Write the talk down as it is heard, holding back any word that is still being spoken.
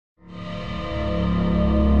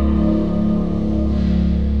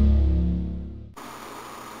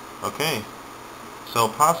Okay, so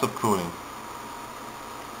passive cooling.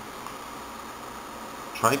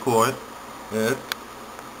 Tricord at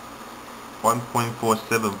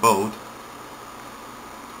 1.47 volt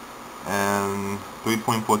and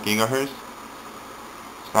 3.4 gigahertz.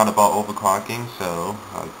 It's not about overclocking, so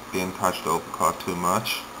I didn't touch the overclock too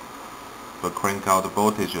much, but crank out the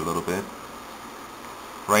voltage a little bit.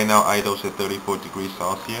 Right now idle's at 34 degrees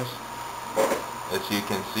Celsius. As you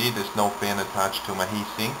can see, there's no fan attached to my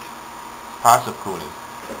heatsink. Passive cooling.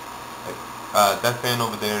 That fan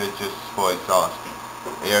over there is just for exhaust.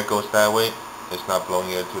 Air goes that way, it's not blowing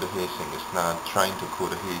air to the heatsink. It's not trying to cool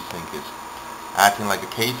the heatsink. It's acting like a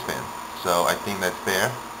case fan. So I think that's fair.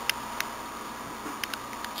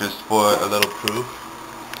 Just for a little proof,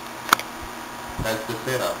 that's the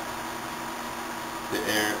setup. The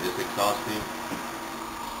air is exhausting.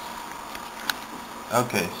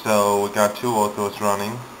 Okay, so we got two autos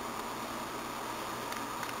running.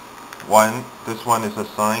 This one is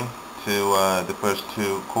assigned to the first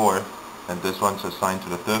two core, and this one's assigned to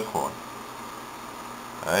the third core.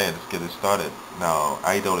 Alright, let's get it started. Now,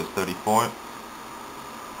 idle is 34.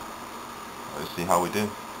 Let's see how we do.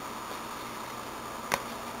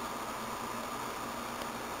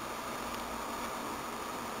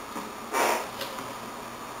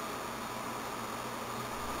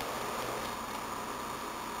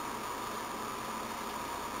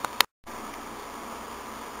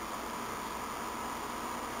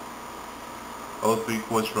 All three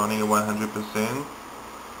cores running at 100%.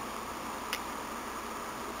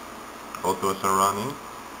 All doors are running.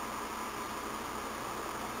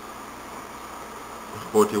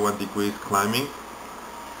 41 degrees climbing.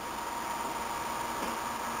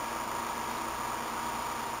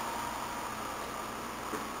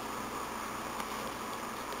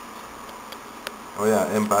 Oh yeah,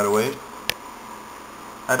 and by the way,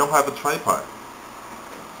 I don't have a tripod.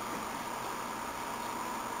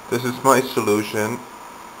 This is my solution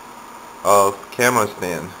of camera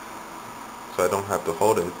stand, so I don't have to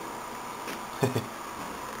hold it.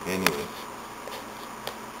 Anyway.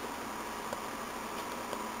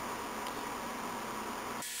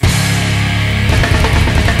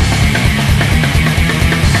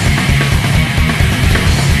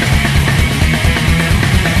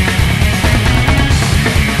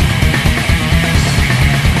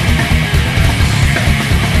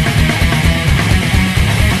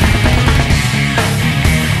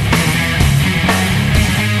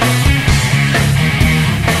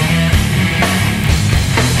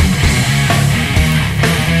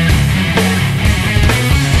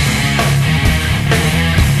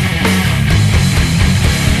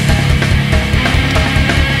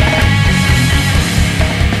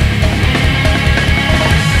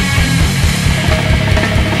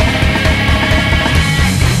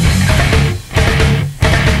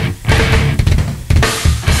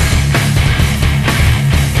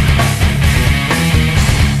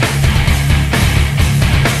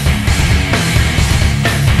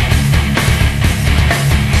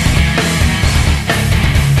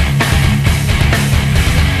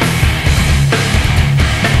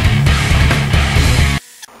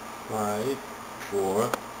 Five, four,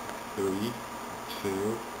 three,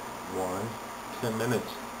 two, 1, 10 minutes.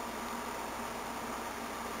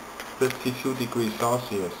 52 degrees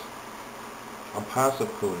Celsius. On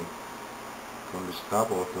passive cooling. Going to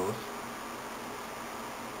stop all those.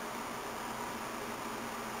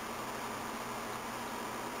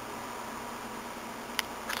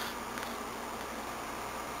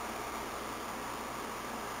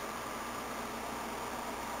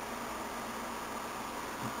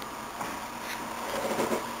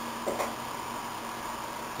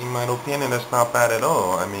 In my opinion, that's not bad at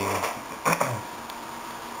all. I mean,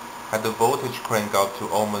 had the voltage crank out to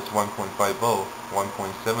almost 1.5 volt,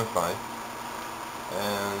 1.75,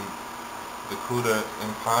 and the cooler in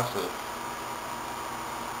passive,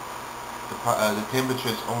 the temperature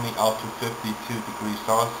is only out to 52 degrees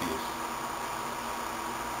Celsius.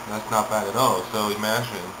 That's not bad at all. So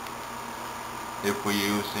imagine if we're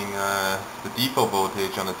using the default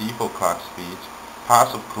voltage on the default clock speed,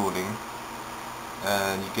 passive cooling,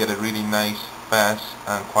 and you get a really nice, fast,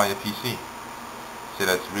 and quiet PC. So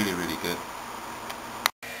that's really, really good.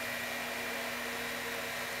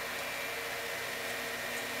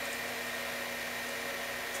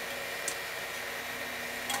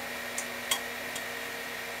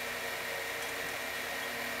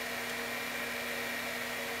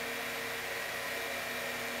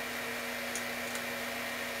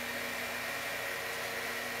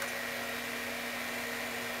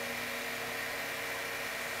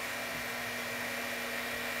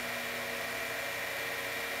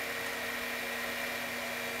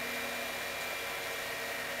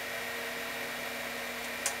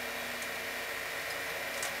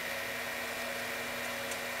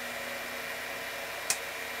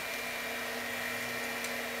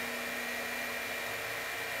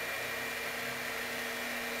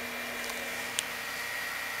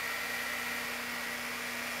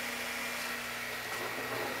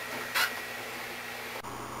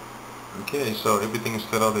 Okay, so everything is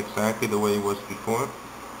set up exactly the way it was before.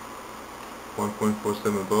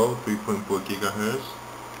 1.47 volt, 3.4 gigahertz,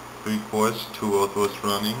 3 ports, 2 autos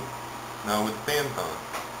running. Now with fans on.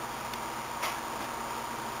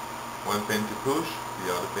 One fan to push,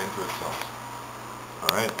 the other fan to exhaust.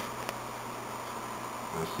 Alright,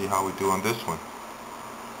 let's see how we do on this one.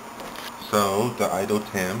 So the idle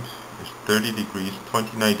temp is 30 degrees,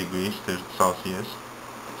 29 degrees Celsius.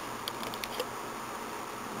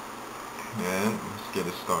 And let's get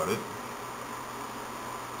it started.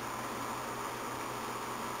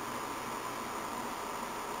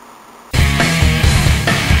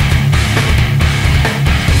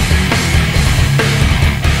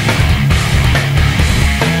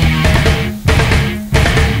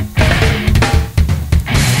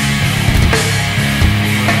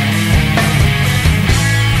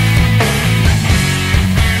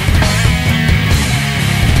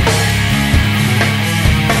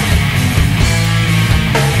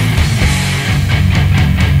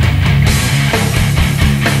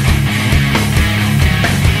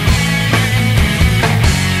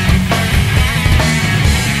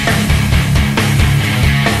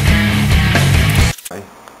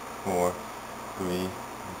 Four, three,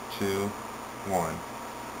 two, one.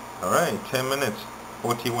 Alright, 10 minutes,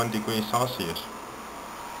 41 degrees Celsius.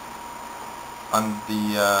 On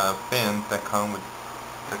the fan that come with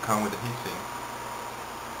the heatsink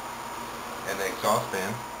and the exhaust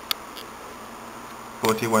fan,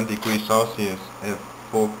 41 degrees Celsius at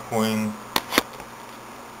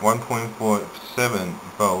 1.47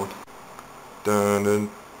 volt. Dun dun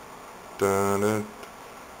dun dun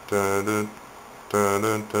dun dun.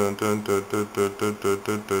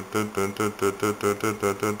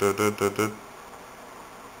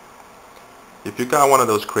 If you got one of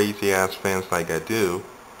those crazy ass fans like I do,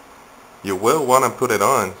 you will want to put it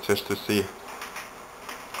on just to see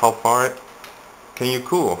how far can you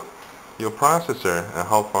cool your processor and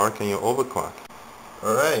how far can you overclock.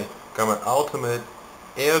 Alright, got my ultimate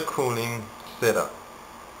air cooling setup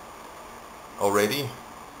already,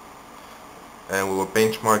 and we will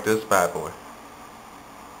benchmark this bad boy.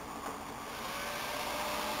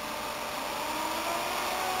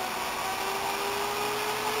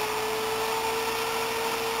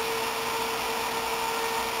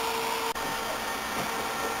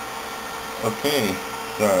 Okay,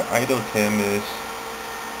 the idle temp is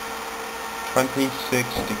 26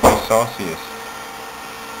 degrees Celsius.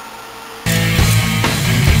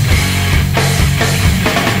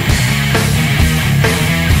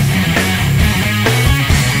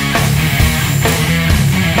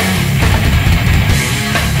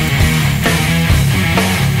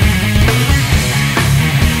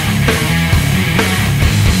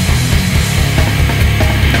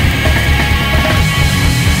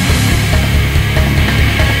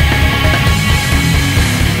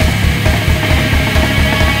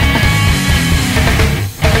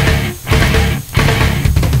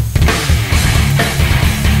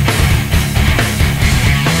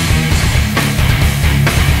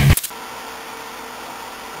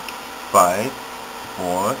 Five,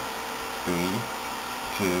 four, three,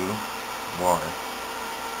 two, one.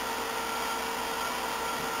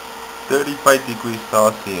 35 degrees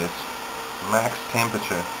Celsius, max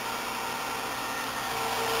temperature.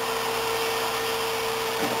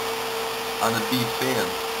 On the beast fan,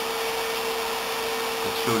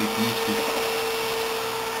 it's truly beastie.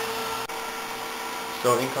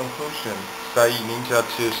 So in conclusion, Scythe Ninja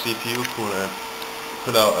 2 CPU cooler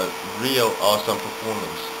put out a real awesome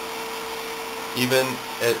performance. Even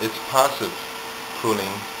at its passive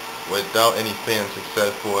cooling without any fans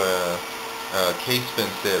except for a case fan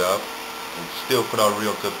setup, it still put out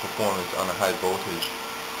real good performance on a high voltage.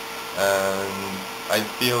 And I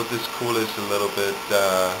feel this cooler is a little bit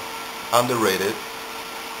underrated.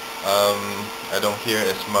 I don't hear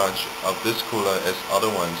as much of this cooler as other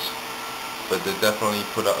ones, but they definitely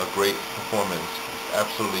put out a great performance. It's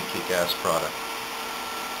absolutely kick-ass product.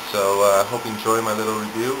 So I hope you enjoy my little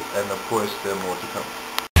review, and of course there are more to come.